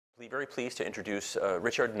Very pleased to introduce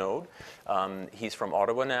Richard Naud. He's from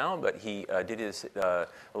Ottawa now, but he did a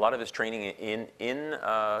lot of his training in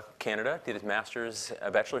Canada. Did his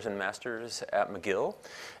bachelor's and master's at McGill,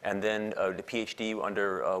 and then the PhD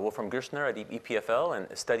under Wolfram Gerstner at EPFL,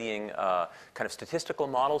 and studying kind of statistical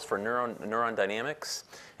models for neuron dynamics,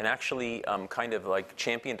 and actually kind of like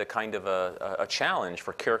championed a kind of a challenge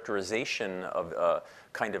for characterization of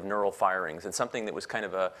kind of neural firings, and something that was kind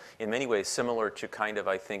of in many ways similar to kind of,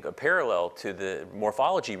 I think, a parallel to the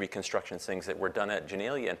morphology reconstruction things that were done at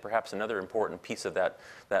Genelia, and perhaps another important piece of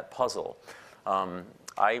that puzzle.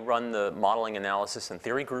 I run the modeling analysis and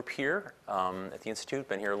theory group here at the Institute,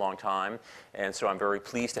 been here a long time, and so I'm very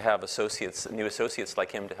pleased to have new associates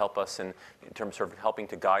like him to help us in terms of helping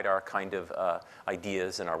to guide our kind of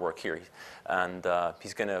ideas and our work here. And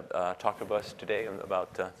he's going to talk to us today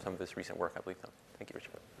about some of his recent work, I believe. Thank you,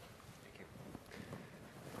 Richard. Thank you.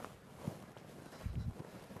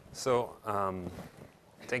 So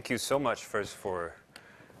thank you so much first for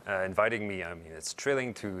inviting me. I mean, it's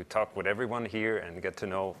thrilling to talk with everyone here and get to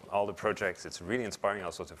know all the projects. It's really inspiring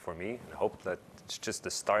also for me, and I hope that it's just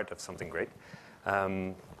the start of something great.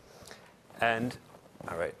 All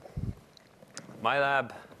right, my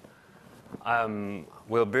lab,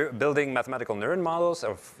 we're building mathematical neuron models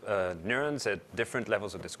of neurons at different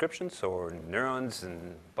levels of description, so neurons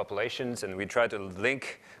and populations, and we try to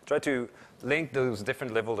link those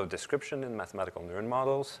different levels of description in mathematical neuron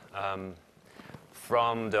models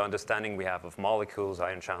from the understanding we have of molecules,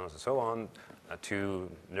 ion channels, and so on, to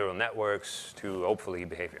neural networks, to hopefully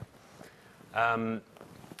behavior.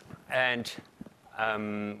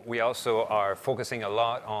 We also are focusing a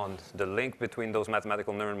lot on the link between those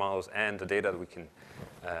mathematical neuron models and the data that we can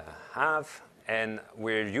have. And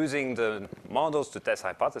we're using the models to test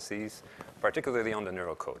hypotheses, particularly on the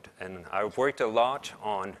neural code. And I've worked a lot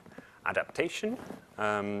on adaptation.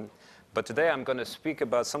 But today I'm going to speak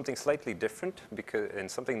about something slightly different,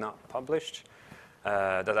 and something not published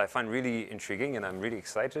that I find really intriguing, and I'm really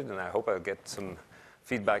excited, and I hope I'll get some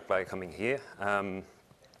feedback by coming here.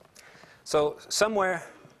 So somewhere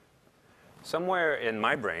in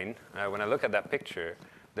my brain, when I look at that picture,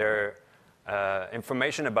 there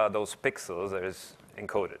information about those pixels that is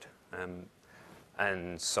encoded.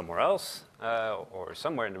 And somewhere else, or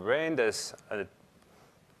somewhere in the brain, there's a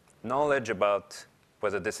knowledge about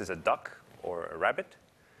whether this is a duck or a rabbit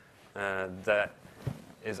that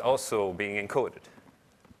is also being encoded.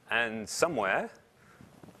 And somewhere,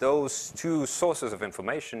 those two sources of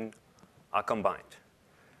information are combined.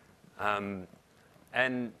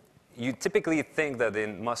 And you typically think that they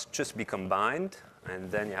must just be combined, and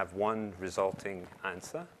then you have one resulting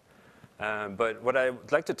answer. But what I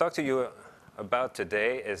would like to talk to you about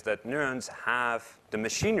today is that neurons have the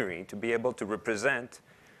machinery to be able to represent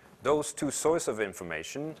those two sources of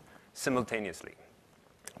information simultaneously.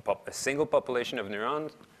 A single population of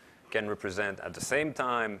neurons can represent at the same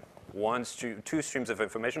time two streams of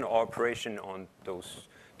information or operation on those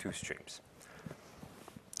two streams.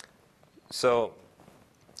 So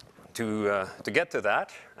to get to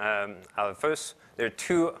that, first, there are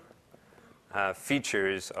two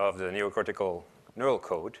features of the neocortical neural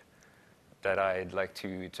code that I'd like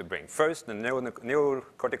to bring. First, the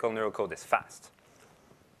neocortical neural code is fast.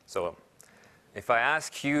 So if I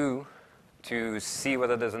ask you to see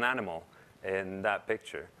whether there's an animal in that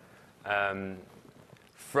picture,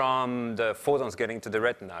 from the photons getting to the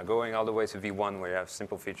retina, going all the way to V1 where you have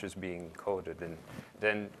simple features being coded, and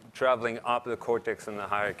then traveling up the cortex in the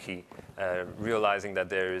hierarchy, realizing that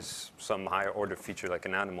there is some higher order feature like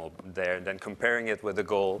an animal there, then comparing it with the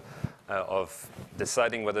goal of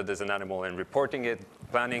deciding whether there's an animal and reporting it,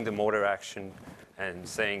 planning the motor action, and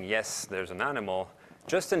saying, yes, there's an animal.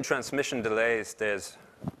 Just in transmission delays, there's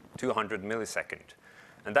 200 milliseconds.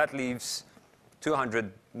 And that leaves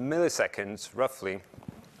 200 milliseconds, roughly.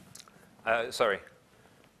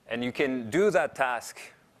 And you can do that task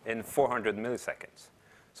in 400 milliseconds.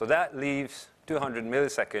 So that leaves 200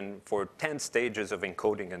 milliseconds for 10 stages of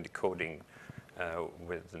encoding and decoding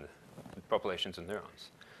with populations of neurons.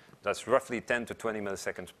 That's roughly 10 to 20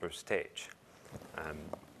 milliseconds per stage.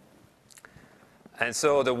 And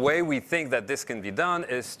so the way we think that this can be done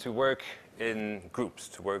is to work in groups,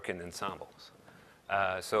 to work in ensembles.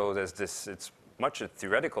 So there's this, it's much a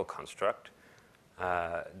theoretical construct.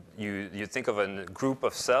 You think of a group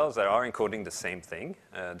of cells that are encoding the same thing.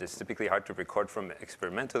 This is typically hard to record from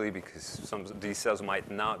experimentally because some of these cells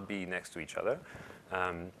might not be next to each other.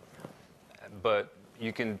 But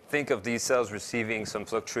you can think of these cells receiving some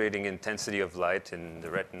fluctuating intensity of light in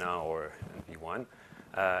the retina or in V1.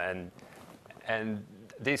 And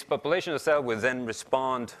these populations of cells will then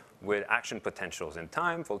respond with action potentials in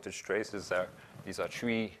time. Voltage traces these are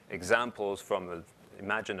 3 examples from,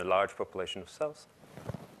 imagine a large population of cells.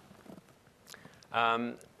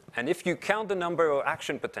 And if you count the number of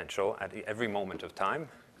action potential at every moment of time,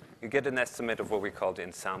 you get an estimate of what we call the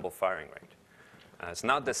ensemble firing rate. It's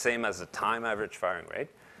not the same as the time average firing rate,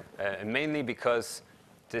 mainly because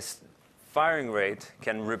this firing rate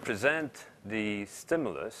can represent the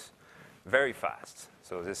stimulus very fast.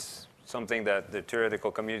 So this is something that the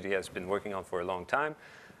theoretical community has been working on for a long time,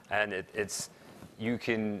 and you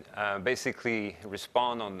can basically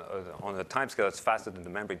respond on a time scale that's faster than the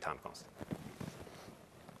membrane time constant.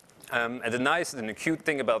 And the nice and the cute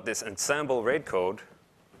thing about this ensemble rate code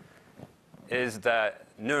is that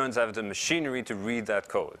neurons have the machinery to read that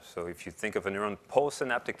code. So if you think of a neuron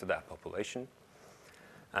postsynaptic to that population,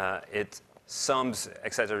 it sums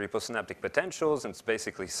excitatory postsynaptic potentials, and it's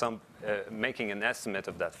basically making an estimate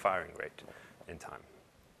of that firing rate in time.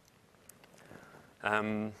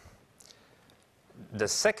 The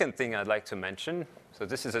second thing I'd like to mention, so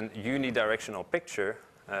this is a unidirectional picture.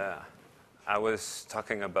 I was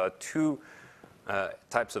talking about 2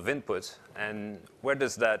 types of inputs, and where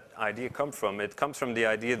does that idea come from? It comes from the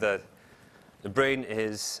idea that the brain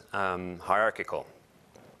is hierarchical.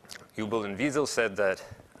 Hubel and Wiesel said that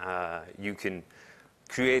you can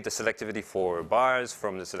create the selectivity for bars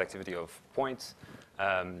from the selectivity of points,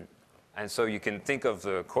 and so you can think of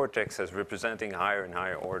the cortex as representing higher and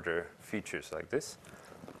higher order features like this.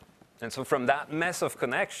 And so from that mess of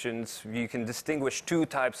connections, you can distinguish 2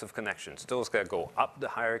 types of connections. Those that go up the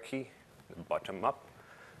hierarchy, bottom up,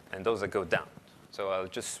 and those that go down. So I'll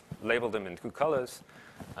just label them in 2 colors.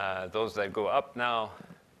 Those that go up now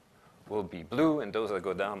will be blue, and those that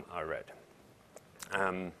go down are red.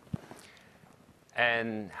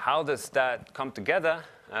 And how does that come together?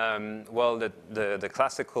 Well, the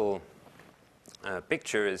classical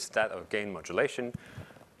picture is that of gain modulation.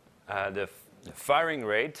 The firing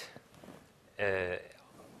rate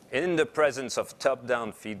in the presence of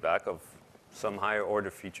top-down feedback of some higher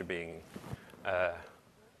order feature being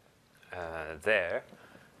there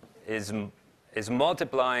is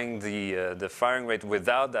multiplying the firing rate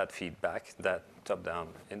without that feedback, that top-down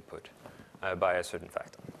input, by a certain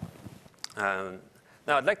factor.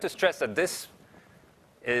 Now, I'd like to stress that this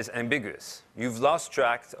is ambiguous. You've lost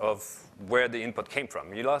track of where the input came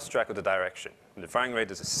from. You lost track of the direction. The firing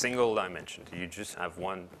rate is a single dimension. You just have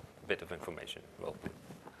one bit of information. Well,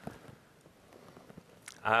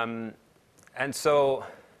 and so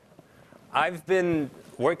I've been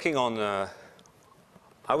working on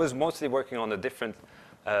I was mostly working on a different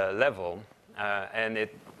level, and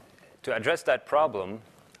to address that problem,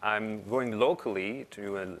 I'm going locally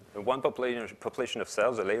to one population of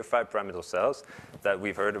cells, the layer 5 pyramidal cells, that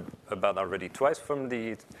we've heard about already twice from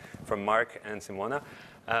Mark and Simona.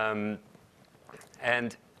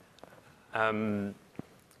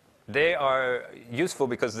 They are useful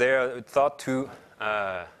because they are thought to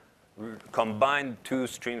combine 2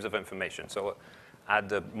 streams of information. So at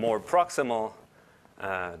the more proximal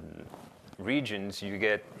regions, you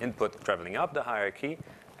get input traveling up the hierarchy,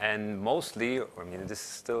 and mostly, I mean, this is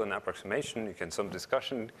still an approximation. Some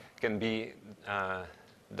discussion can be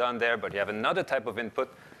done there, but you have another type of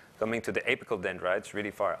input coming to the apical dendrites, really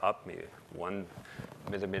far up, maybe 1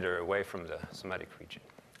 millimeter away from the somatic region.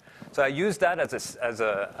 So I use that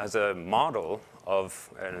as a model of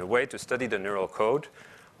a way to study the neural code,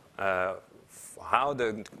 how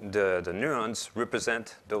the neurons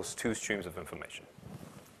represent those 2 streams of information.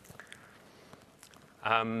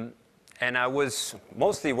 And I was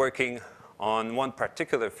mostly working on one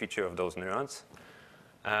particular feature of those neurons,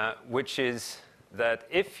 which is that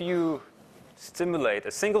if you stimulate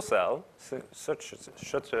a single cell, such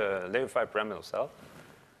a layer 5 pyramidal cell,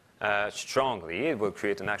 strongly, it will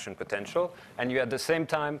create an action potential, and at the same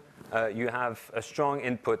time, you have a strong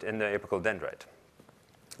input in the apical dendrite.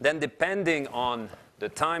 Then depending on the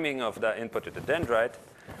timing of that input to the dendrite,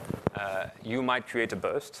 you might create a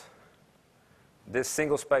burst. This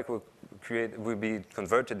single spike will be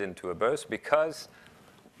converted into a burst because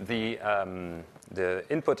the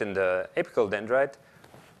input in the apical dendrite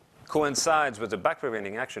coincides with the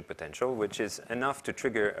backpropagating action potential, which is enough to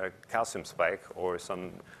trigger a calcium spike or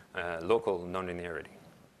some local nonlinearity.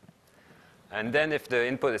 And then if the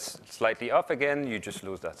input is slightly off again, you just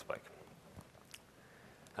lose that spike.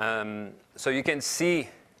 So you can see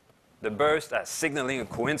the burst as signaling a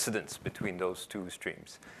coincidence between those 2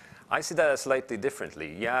 streams. I see that slightly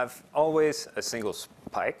differently. You have always a single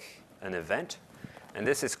spike, an event, and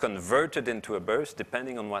this is converted into a burst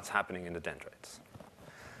depending on what's happening in the dendrites.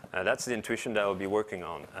 That's the intuition that I'll be working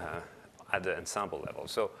on at the ensemble level.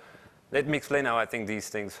 So let me explain how I think these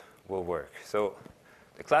things will work. So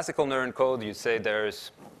the classical neuron code, you say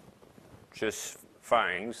there's just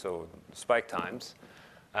firing, so spike times,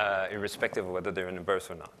 irrespective of whether they're in a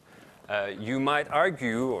burst or not. You might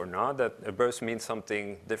argue or not that a burst means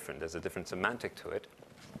something different. There's a different semantic to it.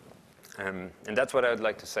 And that's what I would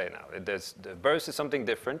like to say now. The burst is something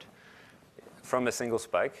different from a single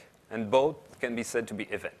spike, and both can be said to be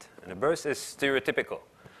event. And a burst is stereotypical.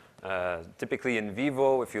 Typically in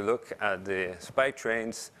vivo, if you look at the spike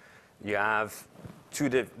trains, you have two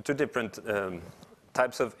different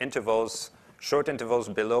types of intervals, short intervals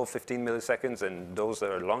below 15 milliseconds, and those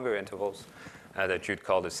that are longer intervals that you'd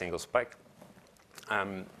call the single spike.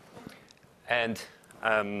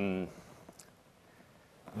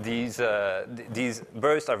 These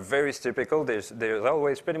bursts are very typical. There's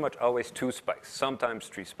always, pretty much always 2 spikes, sometimes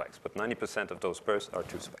 3 spikes, but 90% of those bursts are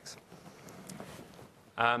 2 spikes.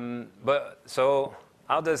 So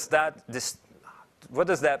how does what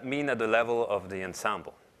does that mean at the level of the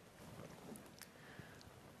ensemble?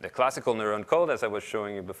 The classical neuron code, as I was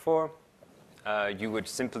showing you before, you would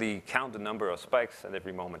simply count the number of spikes at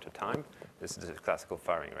every moment of time. This is the classical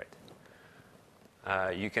firing rate.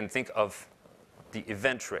 You can think of the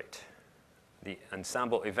event rate, the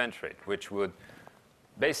ensemble event rate, which would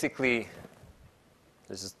basically,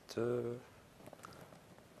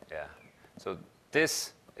 so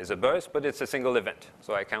this is a burst, but it's a single event.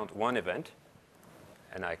 So I count one event,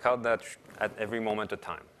 and I count that at every moment of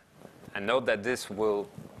time. And note that this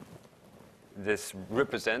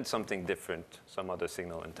represents something different, some other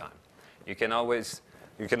signal in time. You can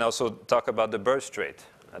also talk about the burst rate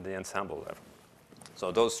at the ensemble level.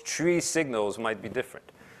 So those 3 signals might be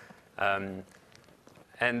different. And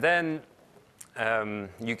then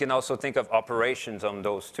you can also think of operations on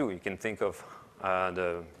those 2. You can think of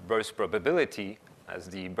the burst probability as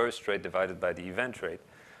the burst rate divided by the event rate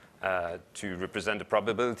to represent the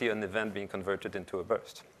probability of an event being converted into a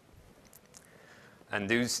burst. And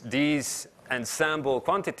these ensemble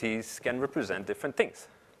quantities can represent different things.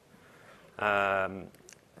 And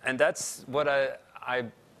that's what I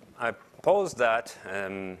pose that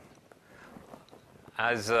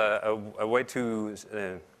as a way to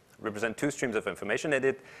represent 2 streams of information. And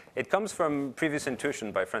it comes from previous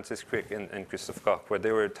intuition by Francis Crick and Christoph Koch, where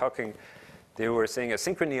they were saying a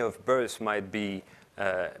synchrony of bursts might be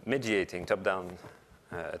mediating top-down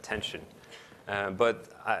attention. But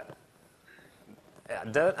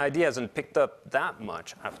that idea hasn't picked up that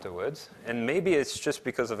much afterwards. And maybe it's just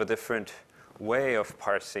because of a different way of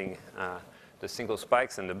parsing the single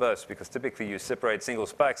spikes and the bursts, because typically you separate single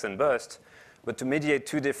spikes and bursts. But to mediate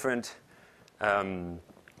 2 different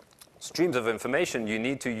streams of information, you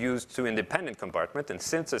need to use 2 independent compartments. And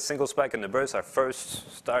since a single spike and the burst are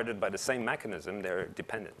first started by the same mechanism, they're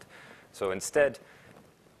dependent. So instead,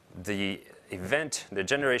 the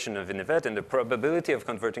generation of an event and the probability of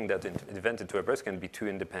converting that event into a burst can be 2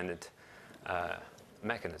 independent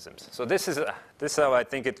mechanisms. So this is how I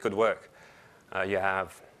think it could work.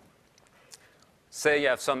 Say you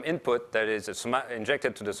have some input that is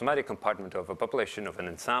injected to the somatic compartment of a population of an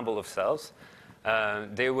ensemble of cells.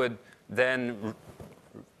 They would then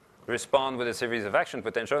respond with a series of action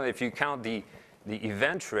potential. If you count the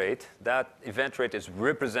event rate, that event rate is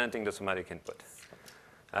representing the somatic input.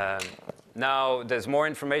 Now, there's more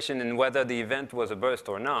information in whether the event was a burst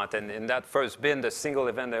or not. And in that first bin, the single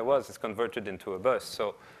event there was is converted into a burst.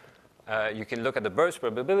 So you can look at the burst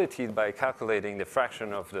probability by calculating the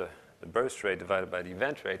fraction of the burst rate divided by the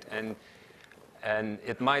event rate. And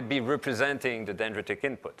it might be representing the dendritic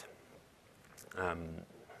input.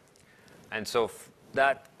 And so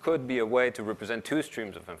that could be a way to represent 2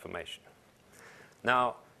 streams of information.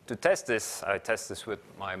 Now, to test this, I test this with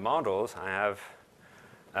my models. I have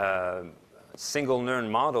single neuron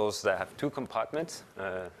models that have 2 compartments,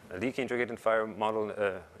 a leaky integrated fire model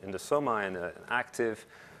in the soma and an active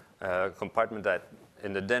compartment that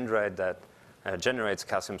in the dendrite that generates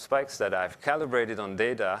calcium spikes that I've calibrated on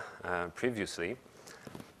data previously.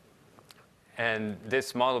 And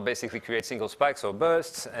this model basically creates single spikes or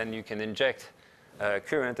bursts, and you can inject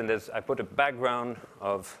current. And I put a background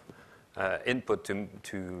of input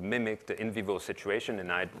to mimic the in vivo situation,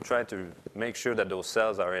 and I try to make sure that those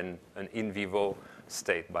cells are in an in vivo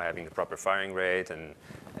state by having the proper firing rate and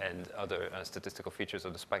other statistical features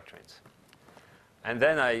of the spike trains. And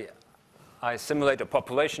then I simulate a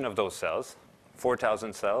population of those cells,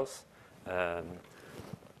 4,000 cells,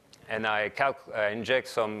 and I inject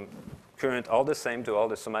some current all the same to all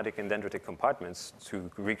the somatic and dendritic compartments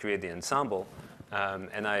to recreate the ensemble.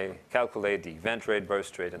 And I calculate the event rate,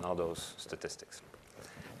 burst rate, and all those statistics.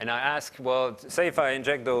 And I ask, well, say if I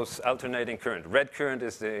inject those alternating current. Red current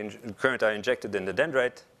is the current I injected in the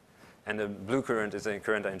dendrite. and the blue current is the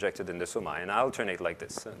current I injected in the soma. And I alternate like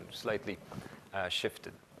this, slightly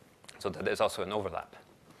shifted, so that there's also an overlap.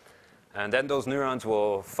 And then those neurons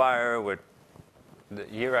will fire with,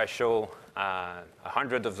 here I show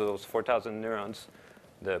 100 of those 4,000 neurons.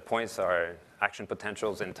 The points are action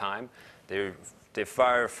potentials in time. They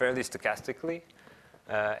fire fairly stochastically.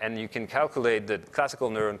 And you can calculate the classical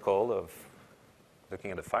neuron call of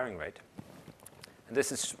looking at the firing rate. And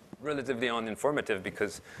this is relatively uninformative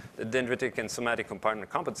because the dendritic and somatic compartment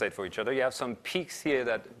compensate for each other. You have some peaks here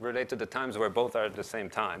that relate to the times where both are at the same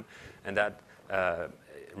time, and that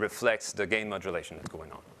reflects the gain modulation that's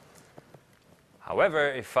going on.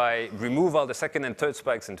 However, if I remove all the second and third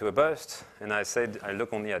spikes into a burst, and I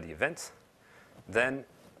look only at the events, then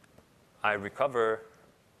I recover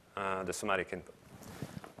the somatic input.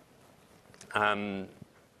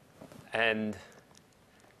 And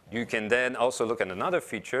you can then also look at another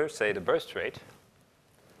feature, say the burst rate,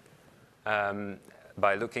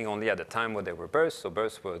 by looking only at the time when they were burst. So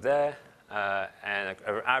bursts were there, and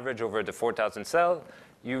an average over the 4,000 cell.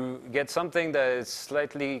 You get something that is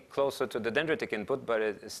slightly closer to the dendritic input, but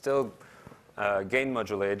it is still gain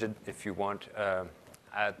modulated, if you want,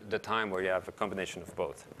 at the time where you have a combination of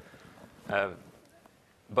both.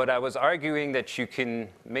 But I was arguing that you can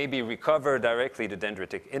maybe recover directly the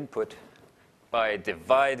dendritic input by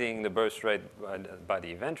dividing the burst rate by the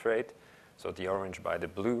event rate, so the orange by the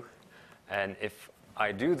blue. And if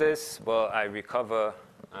I do this, well, I recover,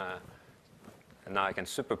 and now I can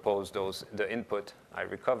superpose the input. I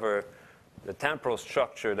recover the temporal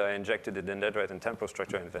structure that I injected in the dendrite and temporal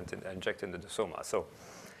structure I injected into the soma. So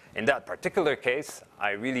in that particular case,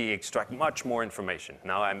 I really extract much more information.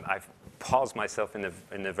 Now I've paused myself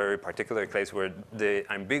in a very particular case where the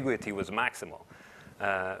ambiguity was maximal.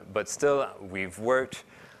 But still, we've worked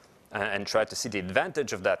and tried to see the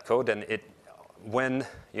advantage of that code. And when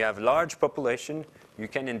you have large population, you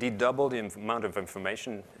can indeed double the amount of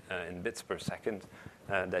information in bits per second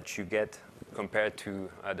that you get compared to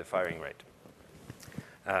the firing rate.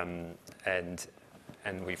 And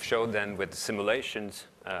we've showed then with simulations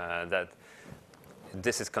that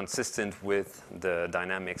this is consistent with the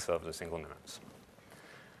dynamics of the single neurons.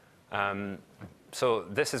 So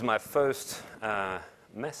this is my first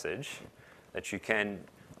message, that you can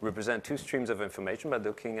represent two streams of information by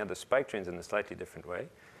looking at the spike trains in a slightly different way.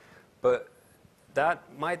 But that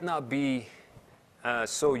might not be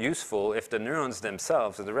so useful if the neurons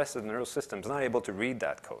themselves, or the rest of the neural system, is not able to read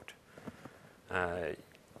that code.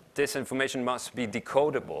 This information must be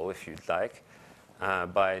decodable, if you'd like,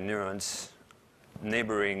 by neurons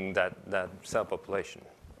neighboring that cell population.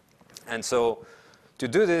 And so to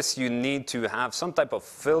do this, you need to have some type of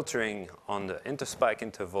filtering on the interspike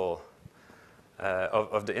interval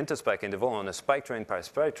of the interspike interval on a spike train by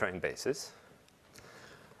spike train basis.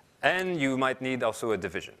 And you might need also a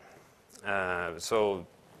division. So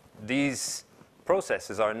these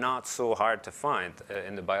processes are not so hard to find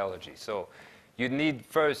in the biology. So you need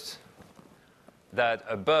first that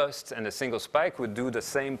a burst and a single spike would do the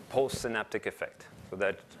same postsynaptic effect. So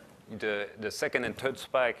that the second and third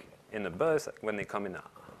spike in the burst, when they come in a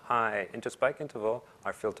high interspike interval,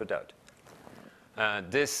 are filtered out.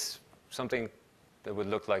 This, something that would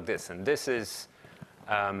look like this. And this is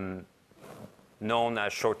known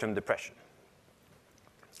as short-term depression.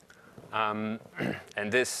 And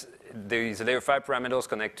these layer 5 parameters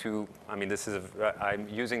connect to, I'm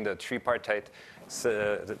using the tripartite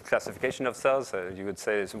classification of cells. You would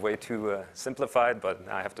say it's way too simplified, but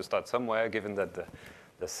I have to start somewhere, given that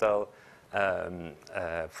the cell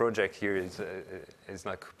project here is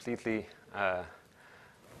not completely,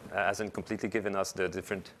 hasn't completely given us the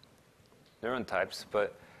different neuron types.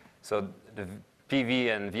 But so the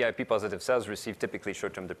PV and VIP positive cells receive typically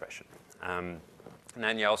short-term depression. And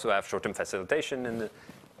then you also have short-term facilitation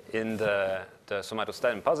in the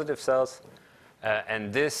somatostatin positive cells.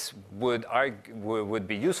 And this would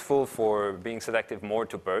be useful for being selective more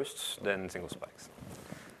to bursts than single spikes.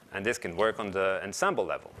 And this can work on the ensemble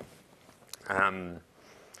level.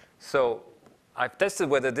 So I've tested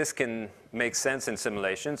whether this can make sense in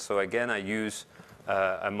simulation. So again, I use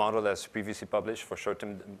a model that's previously published for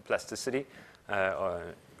short-term plasticity. And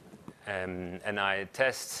I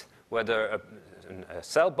test whether a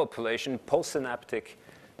cell population postsynaptic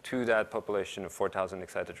to that population of 4,000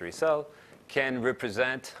 excitatory cell can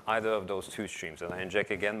represent either of those two streams. And I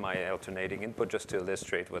inject again my alternating input just to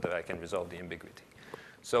illustrate whether I can resolve the ambiguity.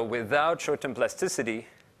 So without short-term plasticity,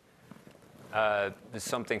 there's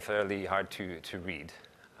something fairly hard to read.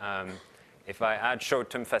 If I add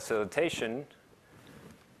short-term facilitation,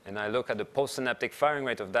 and I look at the postsynaptic firing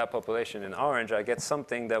rate of that population in orange, I get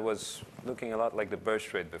something that was looking a lot like the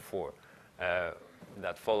burst rate before.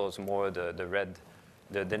 That follows more the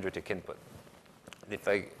dendritic input. If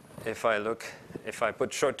I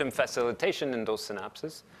put short-term facilitation in those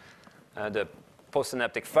synapses, the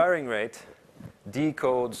postsynaptic firing rate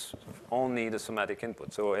decodes only the somatic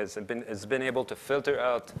input. So it's been able to filter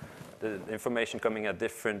out the information coming at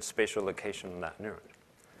different spatial locations on that neuron.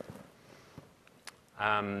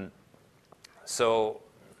 So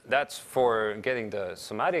that's for getting the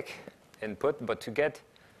somatic input, but to get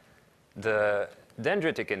the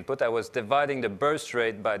dendritic input, I was dividing the burst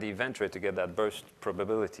rate by the event rate to get that burst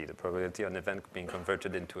probability, the probability of an event being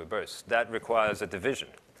converted into a burst. That requires a division.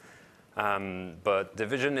 But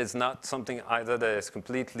division is not something either that is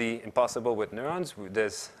completely impossible with neurons.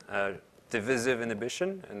 There's divisive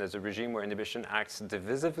inhibition, and there's a regime where inhibition acts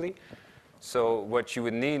divisively. So what you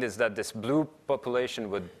would need is that this blue population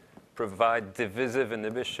would provide divisive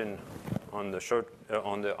inhibition on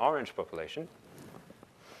the orange population.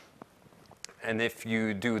 And if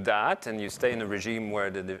you do that, and you stay in a regime where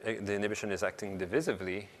the inhibition is acting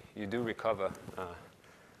divisively, you do recover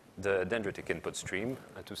the dendritic input stream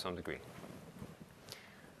to some degree.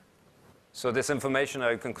 So this information,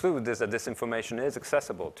 I conclude, is that this information is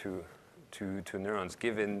accessible to neurons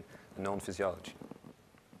given known physiology.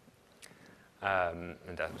 And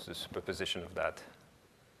that was the superposition of that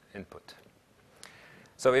input.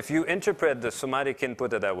 So if you interpret the somatic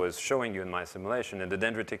input that I was showing you in my simulation and the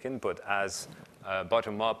dendritic input as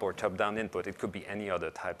bottom-up or top-down input, it could be any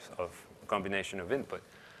other type of combination of input.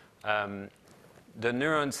 The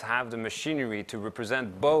neurons have the machinery to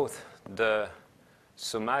represent both the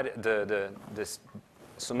somatic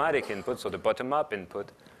input, so the bottom-up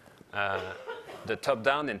input, the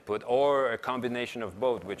top-down input, or a combination of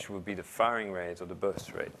both, which would be the firing rate or the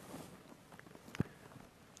burst rate.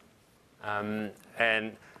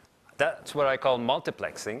 And that's what I call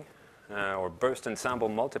multiplexing, or burst ensemble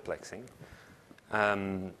multiplexing.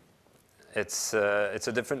 It's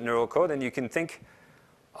a different neural code, and you can think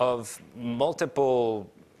of multiple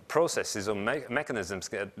processes or mechanisms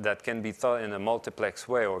that can be thought in a multiplex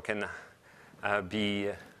way or can be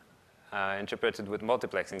interpreted with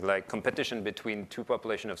multiplexing, like competition between two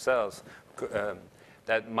populations of cells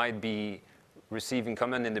that might be receiving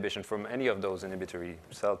common inhibition from any of those inhibitory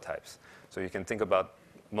cell types. So you can think about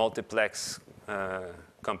multiplex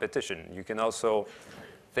competition. You can also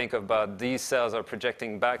think about these cells are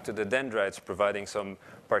projecting back to the dendrites, providing some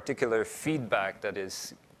particular feedback that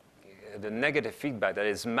is the negative feedback that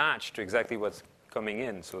is matched to exactly what's coming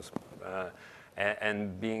in. So,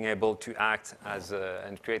 and being able to act as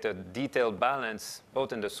and create a detailed balance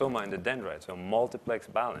both in the soma and the dendrites, so multiplex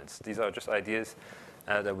balance. These are just ideas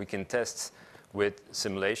that we can test with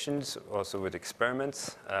simulations, also with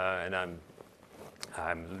experiments, and I'm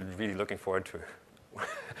really looking forward to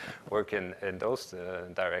work in those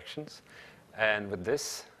directions. And with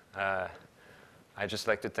this, I'd just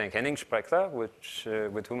like to thank Henning Spreckler,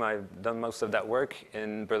 with whom I've done most of that work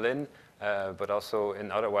in Berlin, but also in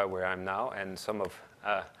Ottawa, where I'm now, and some of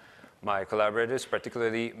my collaborators,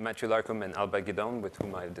 particularly Mathieu Larcom and Albert Guidon, with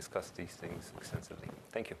whom I've discussed these things extensively.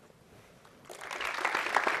 Thank you.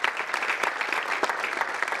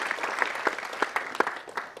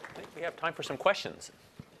 I think we have time for some questions.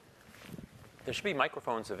 There should be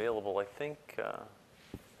microphones available, I think.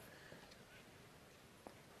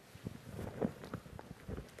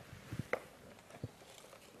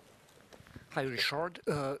 Hi, Richard.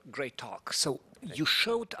 Great talk. So you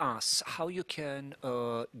showed us how you can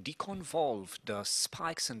deconvolve the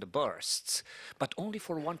spikes and the bursts, but only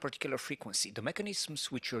for one particular frequency. The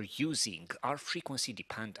mechanisms which you're using are frequency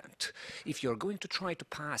dependent. If you're going to try to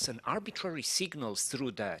pass an arbitrary signals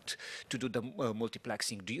through that to do the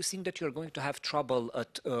multiplexing, do you think that you're going to have trouble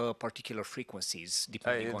at particular frequencies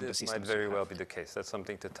depending on the systems? This might very well be the case. That's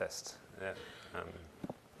something to test. Yeah,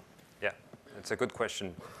 yeah, it's a good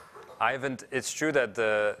question. It's true that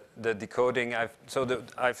the decoding,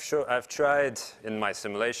 I've tried in my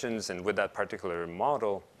simulations and with that particular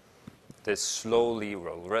model, this slowly,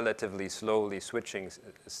 relatively slowly switching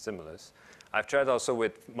stimulus. I've tried also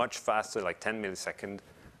with much faster, like 10 millisecond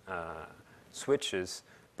switches,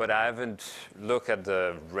 but I haven't looked at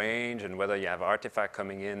the range and whether you have artifact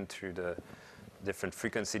coming in through the different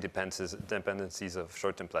frequency dependencies of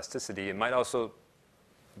short-term plasticity. It might also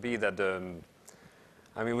be that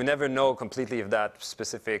we never know completely if that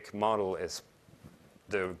specific model is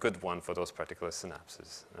the good one for those particular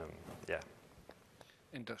synapses. Yeah.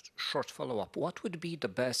 And a short follow-up, what would be the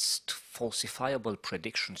best falsifiable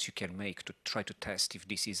predictions you can make to try to test if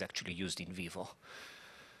this is actually used in vivo?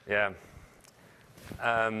 Yeah.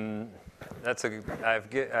 I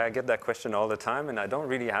get that question all the time, and I don't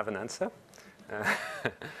really have an answer.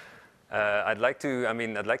 I'd like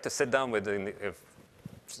to sit down with a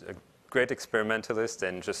great experimentalist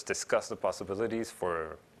and just discuss the possibilities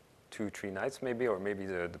for 2-3 nights maybe, or maybe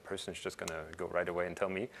the person is just going to go right away and tell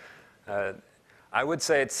me. I would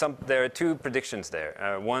say there are two predictions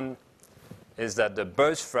there. One is that the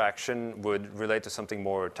burst fraction would relate to something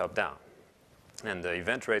more top-down, and the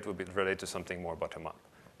event rate would be related to something more bottom-up.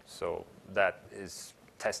 So that is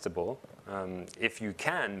testable if you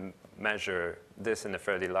can measure this in a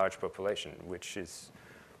fairly large population, which is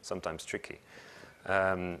sometimes tricky,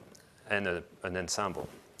 and an ensemble.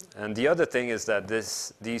 And the other thing is that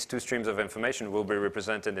these two streams of information will be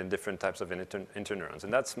represented in different types of interneurons,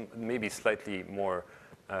 and that's maybe slightly more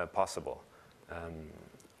possible. Yeah.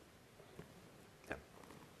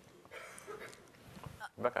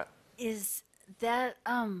 Rebecca. Is that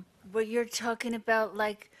what you're talking about,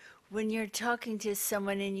 like when you're talking to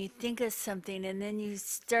someone and you think of something and then you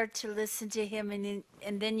start to listen to him and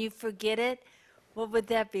then you forget it? What would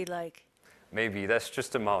that be like? Maybe that's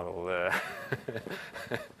just a model. Would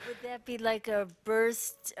that be like a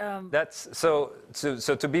burst? So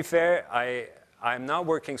to be fair, I'm not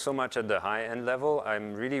working so much at the high-end level.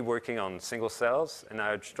 I'm really working on single cells, and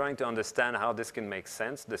I'm trying to understand how this can make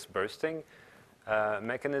sense, this bursting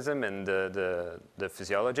mechanism and the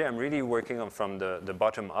physiology. I'm really working on from the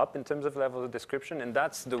bottom up in terms of level of description, and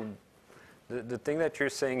that's the thing that you're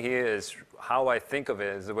saying here is how I think of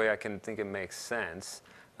it, is the way I can think it makes sense.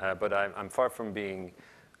 But I'm far from being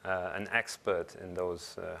an expert in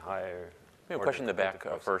those higher. We have a question in the back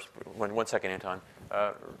first. One second, Anton.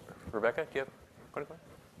 Rebecca, do you have a question?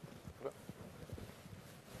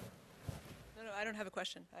 No, I don't have a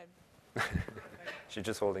question. She's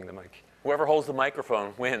just holding the mic. Whoever holds the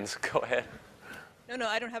microphone wins. Go ahead. No,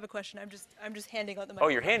 I don't have a question. I'm just handing out the Oh,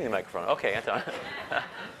 microphone. you're handing the microphone. Okay, Anton.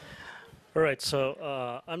 All right, so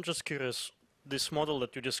I'm just curious. This model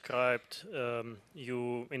that you described,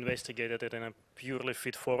 you investigated it in a purely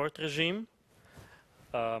feed-forward regime.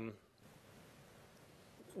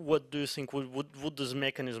 What do you think would these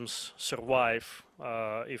mechanisms survive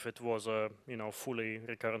if it was a fully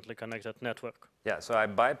recurrently connected network? Yeah, so I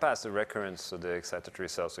bypass the recurrence of the excitatory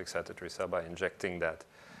cell to excitatory cell by injecting that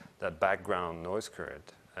background noise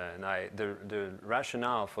current. And the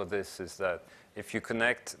rationale for this is that if you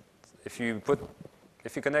connect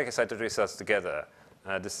excitatory cells together,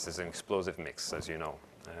 this is an explosive mix, as you know.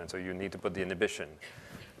 And so you need to put the inhibition.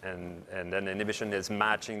 And then the inhibition is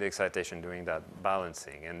matching the excitation, doing that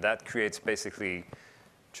balancing. And that creates basically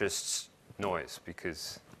just noise,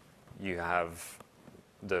 because you have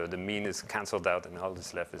the mean is canceled out and all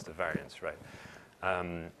that's left is the variance, right?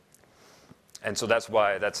 And so that's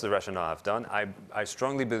the rationale I've done. I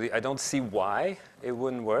strongly believe, I don't see why it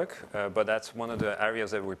wouldn't work, but that's one of the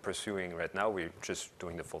areas that we're pursuing right now. We're just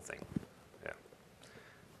doing the full thing. Yeah.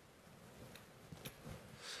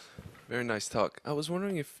 Very nice talk. I was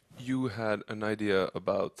wondering if you had an idea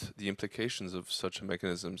about the implications of such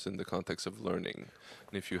mechanisms in the context of learning.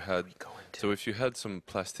 And if you had, if you had some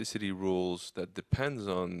plasticity rules that depends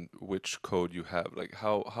on which code you have, like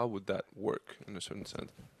how would that work in a certain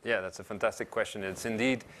sense? Yeah, that's a fantastic question. It's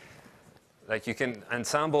indeed, like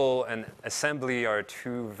ensemble and assembly are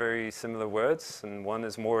two very similar words, and one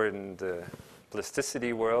is more in the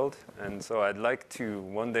plasticity world. And so I'd like to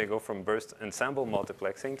one day go from burst ensemble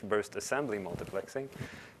multiplexing to burst assembly multiplexing,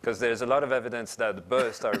 because there's a lot of evidence that the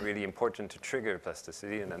bursts are really important to trigger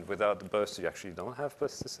plasticity, and then without the burst you actually don't have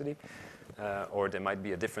plasticity. Or there might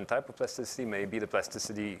be a different type of plasticity. Maybe the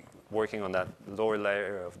plasticity working on that lower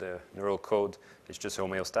layer of the neural code is just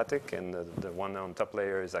homeostatic, and the one on top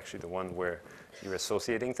layer is actually the one where you're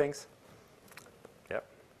associating things. Yeah,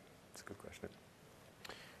 that's a good question.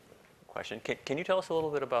 Can you tell us a little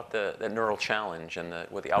bit about the neural challenge and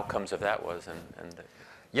what the outcomes of that was?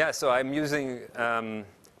 Yeah, so I'm using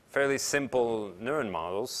fairly simple neuron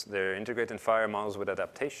models. They're integrated fire models with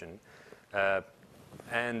adaptation.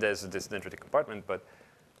 And there's this dendritic compartment, but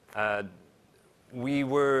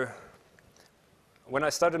when I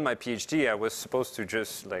started my PhD, I was supposed to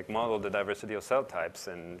just model the diversity of cell types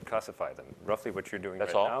and classify them, roughly what you're doing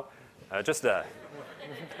That's right all? now. Just that.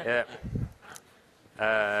 Yeah.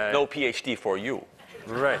 No PhD for you.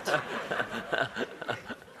 Right.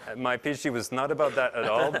 My PhD was not about that at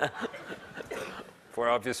all, for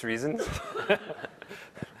obvious reasons.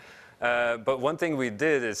 But one thing we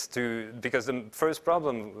did is because the first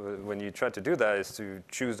problem when you try to do that is to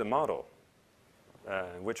choose a model.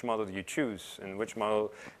 Which model do you choose? And which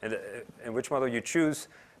model you choose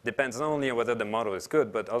depends not only on whether the model is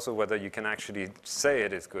good, but also whether you can actually say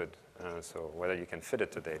it is good. so whether you can fit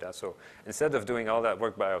it to data. So instead of doing all that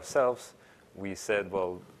work by ourselves, we said,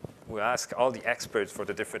 well, we'll ask all the experts for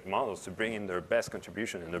the different models to bring in their best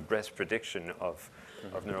contribution and their best prediction of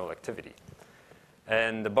neural activity.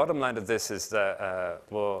 And the bottom line of this is that,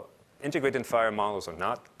 well, integrated fire models are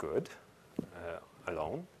not good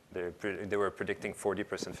alone. They were predicting 40%,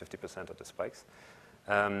 50% of the spikes.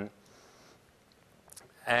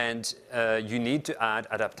 And you need to add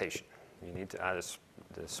adaptation. You need to add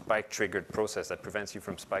the spike-triggered process that prevents you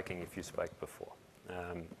from spiking if you spiked before.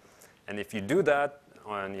 And if you do that,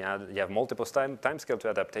 you have multiple timescale to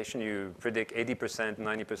adaptation, you predict 80%,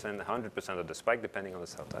 90%, 100% of the spike, depending on the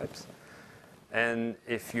cell types. And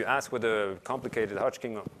if you ask with a complicated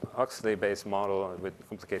Hodgkin-Huxley-based model with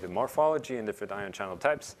complicated morphology and different ion channel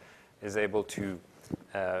types, is able to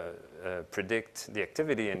predict the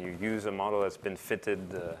activity, and you use a model that's been fitted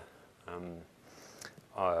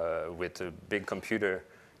with a big computer,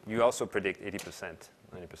 you also predict 80%,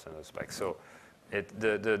 90% of the spikes. So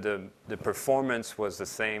the performance was the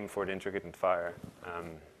same for the integrated fire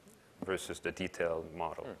versus the detailed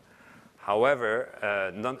model. However,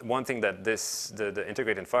 one thing that the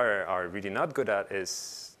integrated fire are really not good at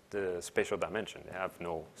is the spatial dimension. They have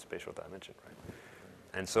no spatial dimension, right?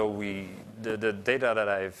 And so the data that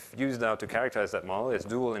I've used now to characterize that model is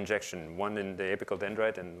dual injection, one in the apical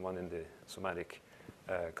dendrite and one in the somatic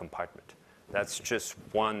compartment. That's just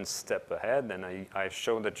one step ahead, and I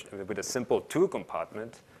showed that with a simple two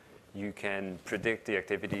compartment, you can predict the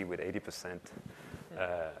activity with 80%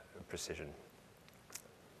 precision.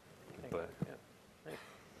 But, yeah.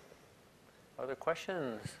 Other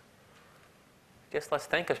questions? I guess let's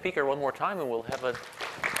thank a speaker one more time, and we'll have a...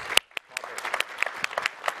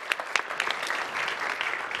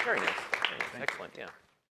 Very nice. Excellent, yeah.